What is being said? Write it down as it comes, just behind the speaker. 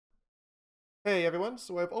Hey everyone,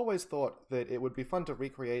 so I've always thought that it would be fun to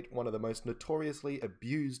recreate one of the most notoriously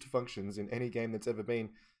abused functions in any game that's ever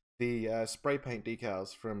been, the spray paint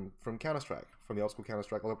decals from Counter-Strike, from the old school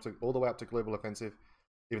Counter-Strike all the way up to Global Offensive,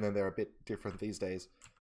 even though they're a bit different these days.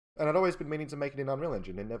 And I'd always been meaning to make it in Unreal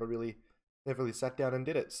Engine and never really sat down and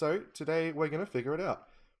did it. So today we're going to figure it out.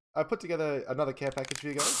 I put together another care package for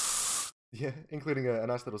you guys, yeah, including a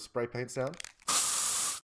nice little spray paint sound.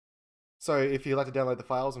 So if you'd like to download the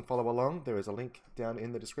files and follow along, there is a link down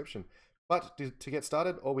in the description. But to get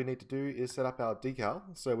started, all we need to do is set up our decal.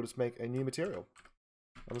 So we'll just make a new material.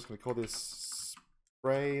 I'm just going to call this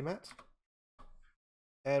spray mat.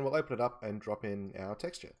 And we'll open it up and drop in our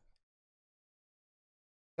texture.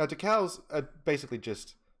 Now decals are basically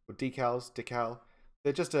just, or decal,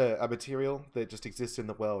 they're just a material that just exists in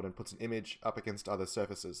the world and puts an image up against other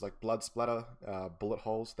surfaces, like blood splatter, bullet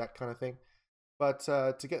holes, that kind of thing. But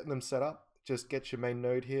to get them set up, just get your main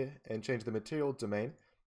node here and change the material domain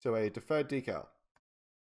to a deferred decal.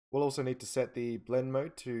 We'll also need to set the blend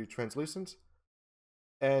mode to translucent.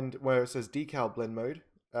 And where it says decal blend mode,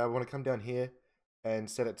 we want to come down here and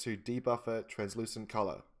set it to debuffer translucent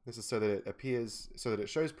color. This is so that it appears, so that it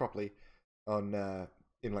shows properly on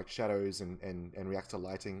in like shadows and reacts to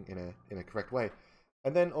lighting in a correct way.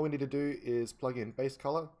 And then all we need to do is plug in base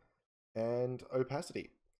color and opacity.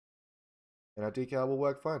 And our decal will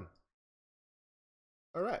work fine.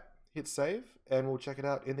 Alright, hit save and we'll check it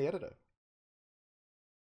out in the editor.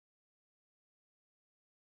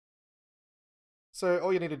 So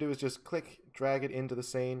all you need to do is just click, drag it into the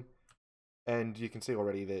scene, and you can see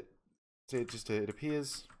already that it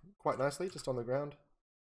appears quite nicely just on the ground.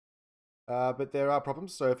 But there are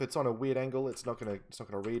problems. So if it's on a weird angle, it's not gonna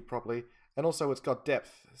read properly, and also it's got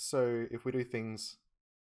depth. So if we do things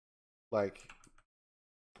like,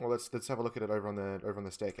 well, let's have a look at it over on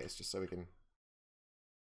the staircase, just so we can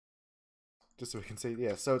see.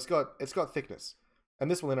 Yeah, so it's got thickness, and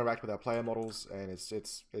this will interact with our player models, and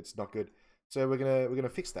it's not good. So we're gonna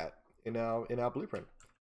fix that in our blueprint.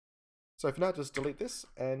 So for now, just delete this,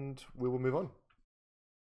 and we will move on.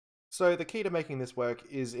 So the key to making this work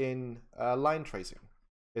is in line tracing.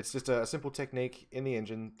 It's just a simple technique in the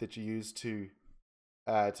engine that you use to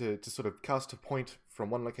sort of cast a point from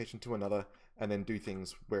one location to another, and then do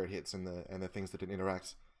things where it hits and the things that it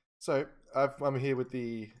interacts. So I'm here with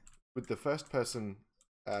the first person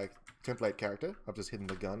template character. I've just hidden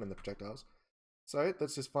the gun and the projectiles. So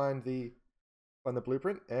let's just find the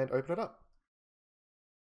blueprint and open it up.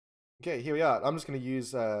 Okay, here we are. I'm just going to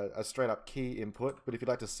use a straight up key input, but if you'd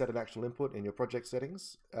like to set an actual input in your project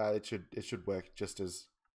settings, it should work just as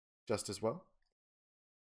well.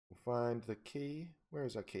 We'll find the key. Where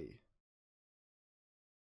is our key?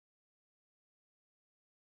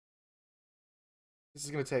 This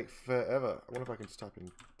is going to take forever. I wonder if I can just type in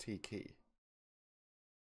T key.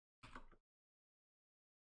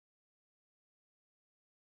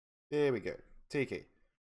 There we go. T key.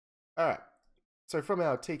 Alright. So from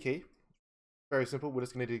our T key, very simple, we're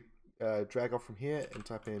just going to drag off from here and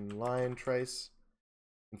type in line trace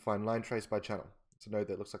and find line trace by channel. It's a node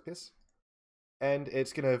that looks like this. And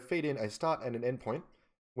it's going to feed in a start and an end point,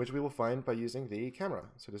 which we will find by using the camera.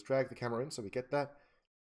 So just drag the camera in so we get that.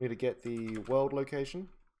 We need to get the world location,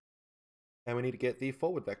 and we need to get the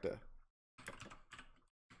forward vector.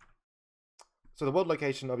 So the world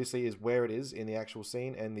location obviously is where it is in the actual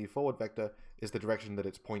scene, and the forward vector is the direction that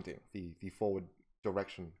it's pointing, the forward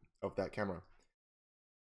direction of that camera.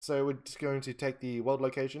 So we're just going to take the world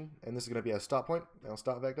location, and this is going to be our start point, our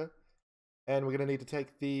start vector. And we're going to need to take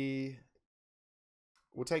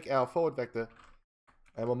we'll take our forward vector,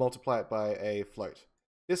 and we'll multiply it by a float.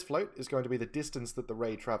 This float is going to be the distance that the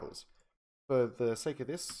ray travels. For the sake of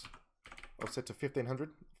this, I'll set to 1500,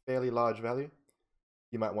 fairly large value.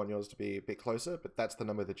 You might want yours to be a bit closer, but that's the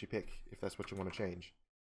number that you pick if that's what you want to change.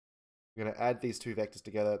 We're going to add these two vectors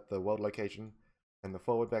together, the world location and the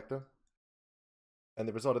forward vector. And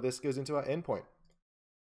the result of this goes into our endpoint.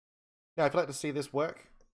 Now, if you'd like to see this work,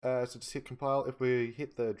 so just hit compile. If we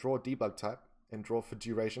hit the draw debug type and draw for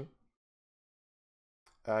duration,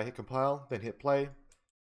 hit compile, then hit play,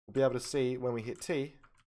 we'll be able to see when we hit T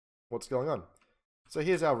what's going on. So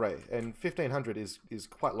here's our ray, and 1500 is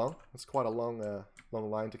quite long. It's quite a long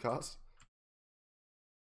line to cast,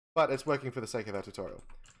 but it's working for the sake of our tutorial.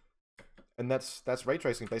 And that's ray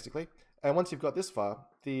tracing basically. And once you've got this far,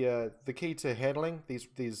 the key to handling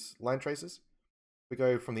these line traces, we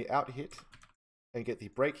go from the out hit and get the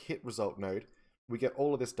break hit result node. We get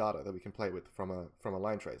all of this data that we can play with from a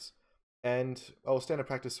line trace. And standard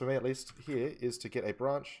practice for me at least here is to get a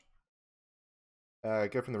branch,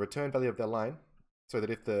 go from the return value of their line, so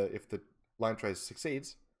that if the line trace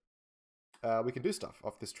succeeds, we can do stuff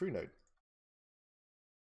off this true node.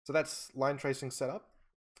 So that's line tracing set up.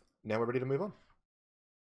 Now we're ready to move on.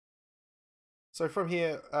 So from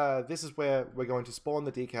here, this is where we're going to spawn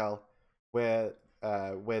the decal where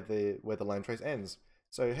the line trace ends.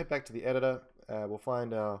 So head back to the editor. We'll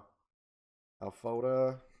find our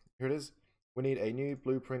folder. Here it is. We need a new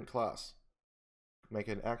blueprint class. Make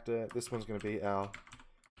an actor. This one's going to be our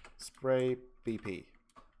spray BP.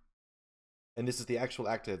 And this is the actual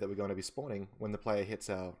actor that we're going to be spawning when the player hits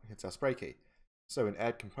our spray key. So in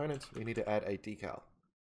add component, we need to add a decal.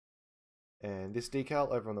 And this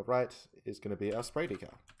decal over on the right is going to be our spray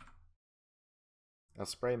decal. Our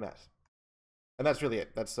spray mat. And that's really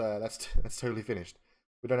it. That's totally finished.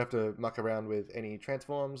 We don't have to muck around with any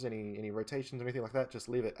transforms, any rotations, or anything like that. Just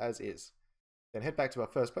leave it as is. Then head back to our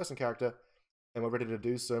first person character, and we're ready to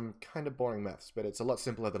do some kind of boring maths, but it's a lot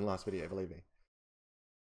simpler than the last video, believe me.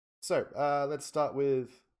 So, let's start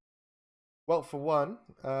with, well, for one,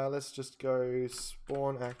 let's just go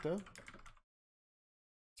spawn actor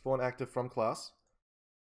from class,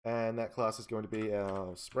 and that class is going to be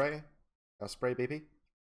our spray BP.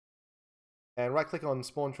 And right click on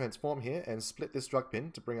spawn transform here and split this struct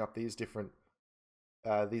pin to bring up these different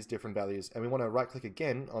values. And we want to right click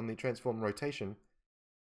again on the transform rotation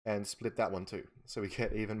and split that one too, so we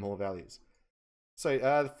get even more values.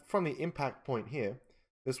 So from the impact point here,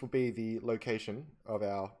 this will be the location of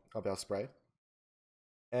our spray,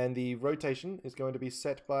 and the rotation is going to be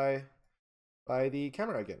set by the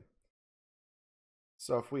camera again.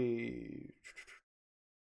 So if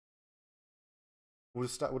we'll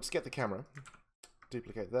just get the camera,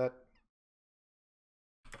 duplicate that.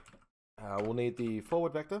 We'll need the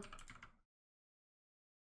forward vector,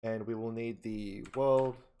 and we will need the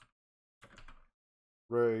world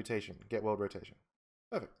rotation, get world rotation.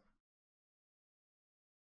 Perfect.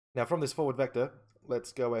 Now from this forward vector,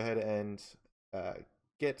 let's go ahead and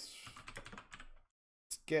get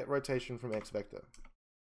rotation from X vector.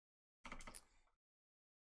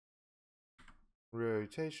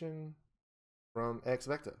 Rotation from X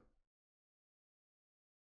vector.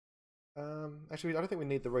 Actually, I don't think we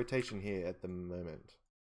need the rotation here at the moment.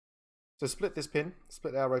 So split this pin,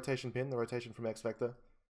 split our rotation pin, the rotation from X vector,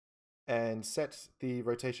 and set the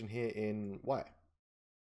rotation here in Y.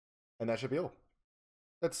 And that should be all.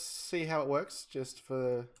 Let's see how it works just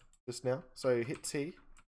now. So hit T.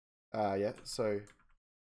 Yeah, so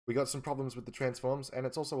we got some problems with the transforms, and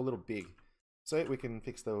it's also a little big. So we can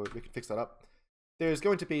fix that up. There's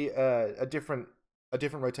going to be a different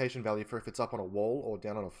rotation value for if it's up on a wall or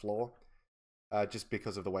down on a floor, just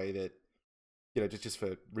because of the way that, you know, just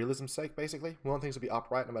for realism's sake, basically. We want things to be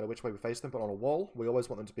upright no matter which way we face them, but on a wall, we always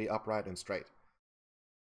want them to be upright and straight.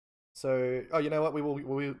 So, oh, you know what? We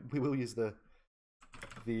will use the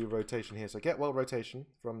rotation here. So get world rotation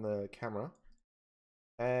from the camera,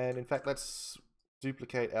 and in fact, let's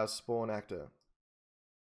duplicate our spawn actor.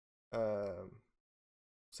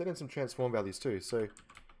 Set in some transform values too. So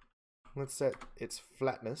let's set its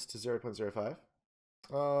flatness to 0.05.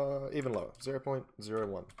 Even lower,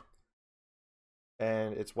 0.01.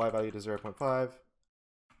 And its Y value to 0.5.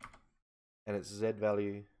 And its Z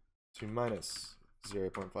value to minus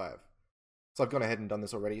 0.5. So I've gone ahead and done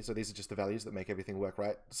this already. So these are just the values that make everything work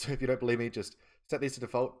right. So if you don't believe me, just set these to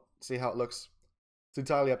default. See how it looks. It's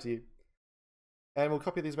entirely up to you. And we'll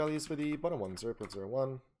copy these values for the bottom one.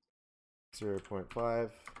 0.01. 0.5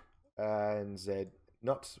 and Z,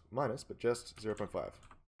 not minus, but just 0.5.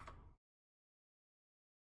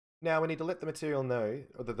 Now we need to let the material know,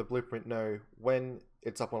 or the blueprint know, when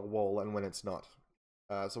it's up on a wall and when it's not.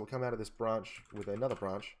 So we'll come out of this branch with another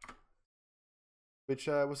branch, which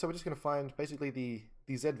so we're just going to find basically the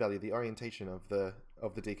Z value, the orientation of the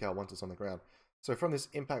decal once it's on the ground. So from this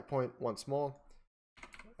impact point once more,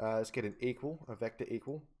 let's get an equal, a vector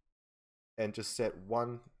equal, and just set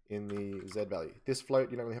 1 in the Z value. This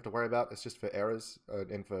float you don't really have to worry about, it's just for errors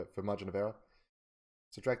and for margin of error.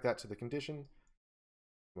 So drag that to the condition.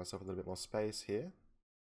 Give myself a little bit more space here.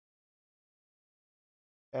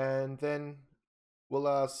 And then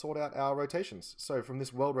we'll sort out our rotations. So from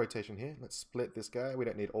this world rotation here, let's split this guy. We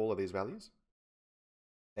don't need all of these values.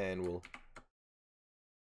 And we'll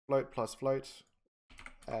float plus float,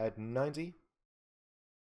 add 90.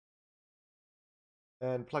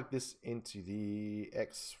 And plug this into the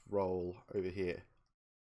X roll over here.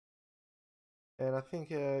 And I think,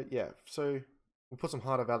 yeah, so we'll put some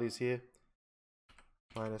harder values here.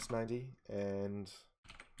 Minus 90 and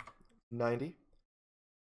 90.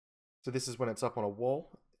 So this is when it's up on a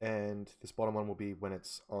wall, and this bottom one will be when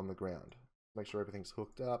it's on the ground. Make sure everything's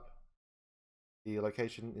hooked up. The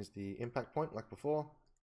location is the impact point, like before.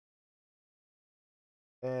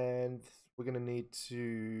 And we're going to need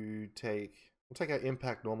to we'll take our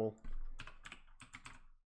impact normal,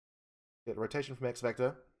 get rotation from X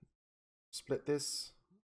vector, split this.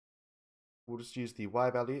 We'll just use the Y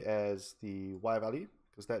value as the Y value,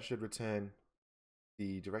 because that should return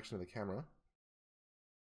the direction of the camera.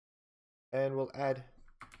 And we'll add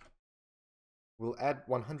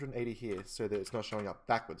 180 here so that it's not showing up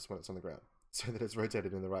backwards when it's on the ground, so that it's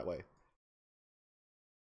rotated in the right way.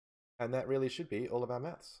 And that really should be all of our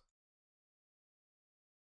maths.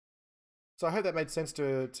 So I hope that made sense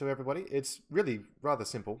to everybody. It's really rather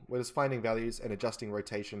simple. We're just finding values and adjusting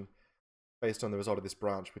rotation based on the result of this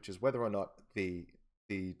branch, which is whether or not the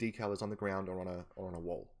decal is on the ground or on a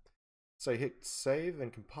wall. So hit save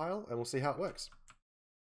and compile, and we'll see how it works.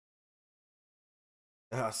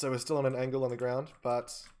 So we're still on an angle on the ground,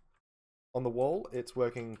 but on the wall, it's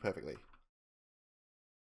working perfectly.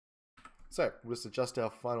 So we'll just adjust our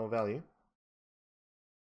final value.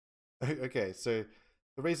 Okay, so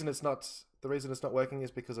the reason it's not working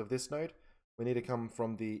is because of this node. We need to come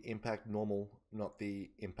from the impact normal, not the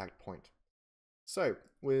impact point. So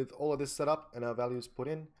with all of this set up and our values put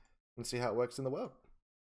in, let's see how it works in the world.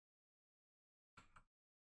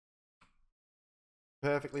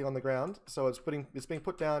 Perfectly on the ground, so it's being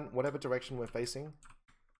put down whatever direction we're facing,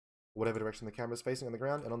 whatever direction the camera's facing on the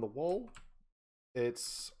ground, and on the wall,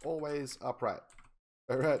 it's always upright.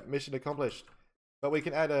 Alright, mission accomplished. But we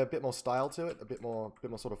can add a bit more style to it, a bit more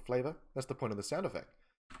sort of flavor. That's the point of the sound effect.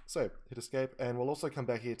 So hit escape, and we'll also come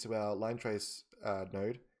back here to our line trace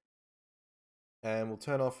node, and we'll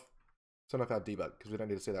turn off our debug because we don't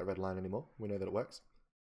need to see that red line anymore. We know that it works.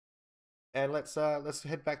 And let's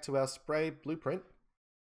head back to our spray blueprint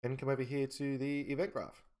and come over here to the event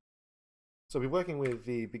graph. So we're working with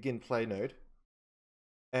the begin play node,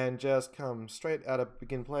 and just come straight out of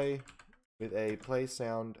begin play with a play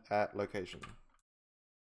sound at location.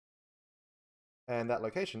 And that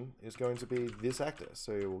location is going to be this actor.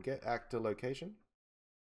 So we'll get actor location,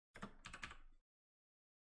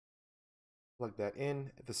 plug that in.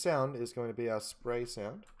 The sound is going to be our spray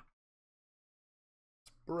sound.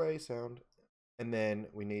 And then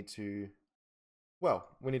we need to go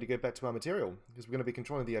back to our material because we're going to be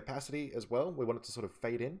controlling the opacity as well. We want it to sort of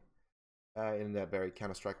fade in that very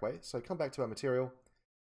Counter-Strike way. So come back to our material,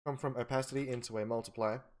 come from opacity into a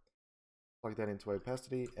multiplier, plug that into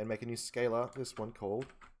opacity, and make a new scalar, this one called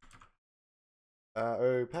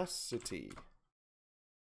opacity,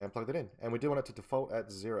 and plug that in. And we do want it to default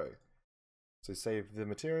at 0. So save the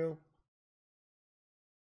material.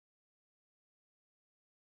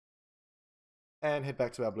 And head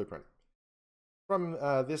back to our blueprint. From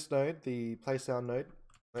this node, the play sound node,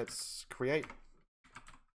 let's create.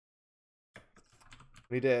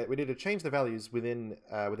 We need to change the values within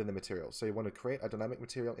the material. So you want to create a dynamic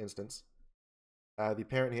material instance. The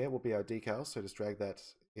parent here will be our decal, so just drag that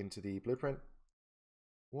into the blueprint.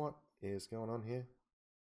 What is going on here?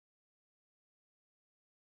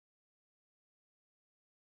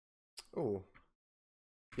 Oh,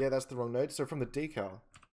 yeah, that's the wrong node. So from the decal,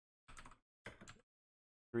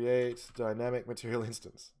 create dynamic material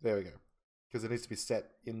instance. There we go. Because it needs to be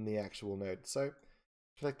set in the actual node. So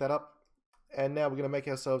select that up. And now we're going to make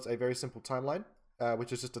ourselves a very simple timeline,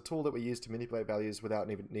 which is just a tool that we use to manipulate values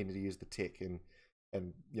without even needing to use the tick and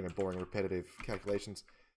boring repetitive calculations.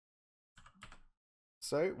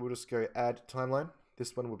 So we'll just go add timeline.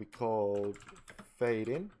 This one will be called fade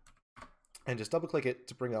in, and just double click it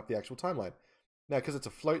to bring up the actual timeline. Now, because it's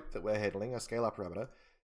a float that we're handling, a scalar parameter,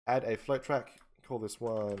 add a float track. Call this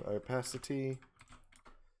one opacity,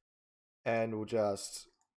 and we'll just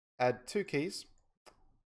add 2 keys,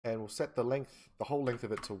 and we'll set the whole length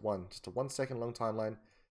of it to 1, just a 1 second long timeline.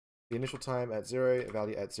 The initial time at 0,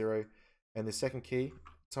 value at 0, and the second key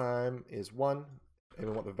time is 1, and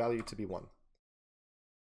we want the value to be 1.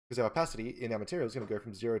 Because our opacity in our material is going to go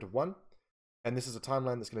from 0 to 1, and this is a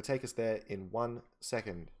timeline that's going to take us there in 1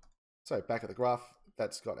 second. So back at the graph,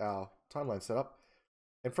 that's got our timeline set up.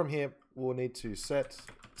 And from here, we'll need to set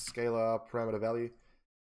scalar parameter value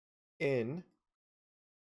in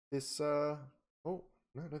this, oh, no,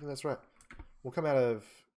 I don't think that's right. We'll come out of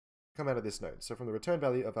this node. So from the return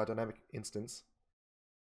value of our dynamic instance,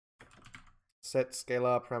 set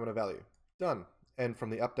scalar parameter value. Done. And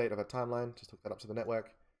from the update of our timeline, just hook that up to the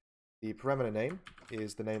network. The parameter name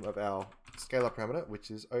is the name of our scalar parameter,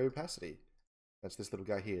 which is opacity. That's this little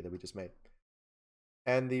guy here that we just made.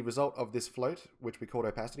 And the result of this float, which we called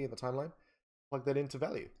opacity in the timeline, plug that into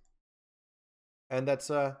value. And that's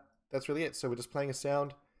really it. So we're just playing a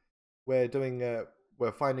sound. We're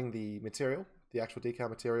finding the material, the actual decal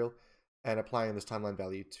material, and applying this timeline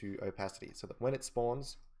value to opacity, so that when it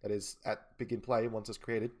spawns, that is at begin play, once it's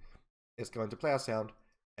created, is going to play our sound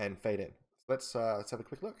and fade in. So let's have a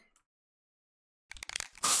quick look.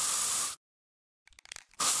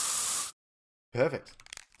 Perfect.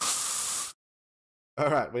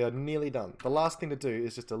 Alright, we are nearly done. The last thing to do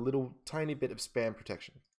is just a little tiny bit of spam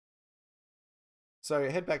protection. So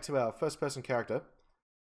head back to our first person character,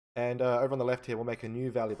 and over on the left here we'll make a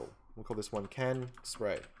new variable. We'll call this one can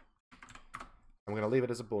spray. I'm going to leave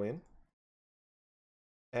it as a boolean.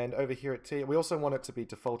 And over here at T, we also want it to be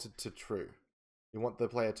defaulted to true. We want the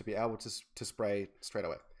player to be able to spray straight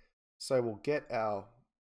away. So we'll get our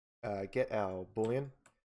boolean.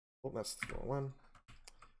 Oh, that's the wrong one.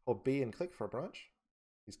 Hold B and click for a branch.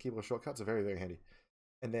 These keyboard shortcuts are very, very handy.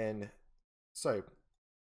 And then, so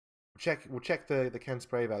we'll check the can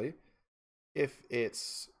spray value. If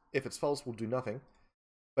it's false, we'll do nothing.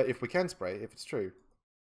 But if we can spray, if it's true,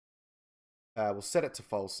 we'll set it to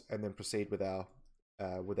false and then proceed with our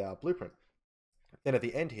blueprint. Then at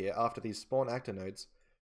the end here, after these spawn actor nodes,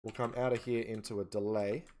 we'll come out of here into a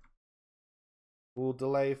delay. We'll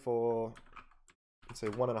delay for, let's say,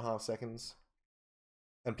 1.5 seconds,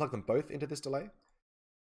 and plug them both into this delay.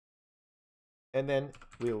 And then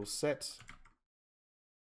we'll set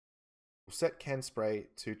can spray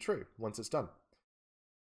to true once it's done.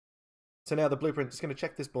 So now the blueprint is going to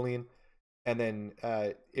check this boolean, and then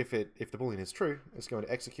if the boolean is true, it's going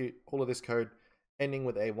to execute all of this code, ending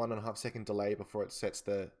with a 1.5 second delay before it sets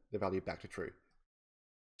the value back to true.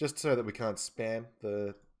 Just so that we can't spam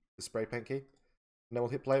the spray paint key. And then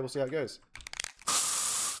we'll hit play, we'll see how it goes.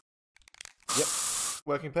 Yep,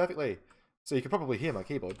 working perfectly. So you can probably hear my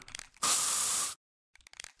keyboard.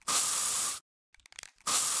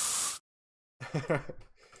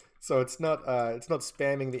 So it's not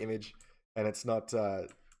spamming the image, and it's not so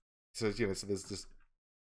there's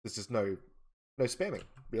just no spamming,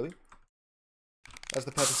 really. That's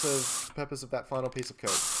the purpose of that final piece of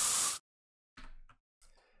code.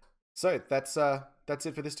 So that's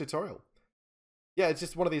it for this tutorial. Yeah, it's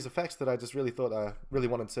just one of these effects that I just really thought I really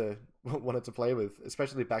wanted to play with,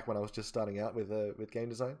 especially back when I was just starting out with game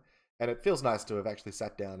design. And it feels nice to have actually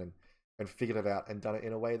sat down and figured it out and done it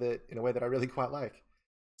in a way that I really quite like.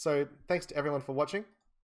 So thanks to everyone for watching.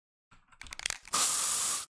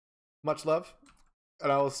 Much love,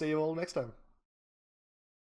 and I will see you all next time.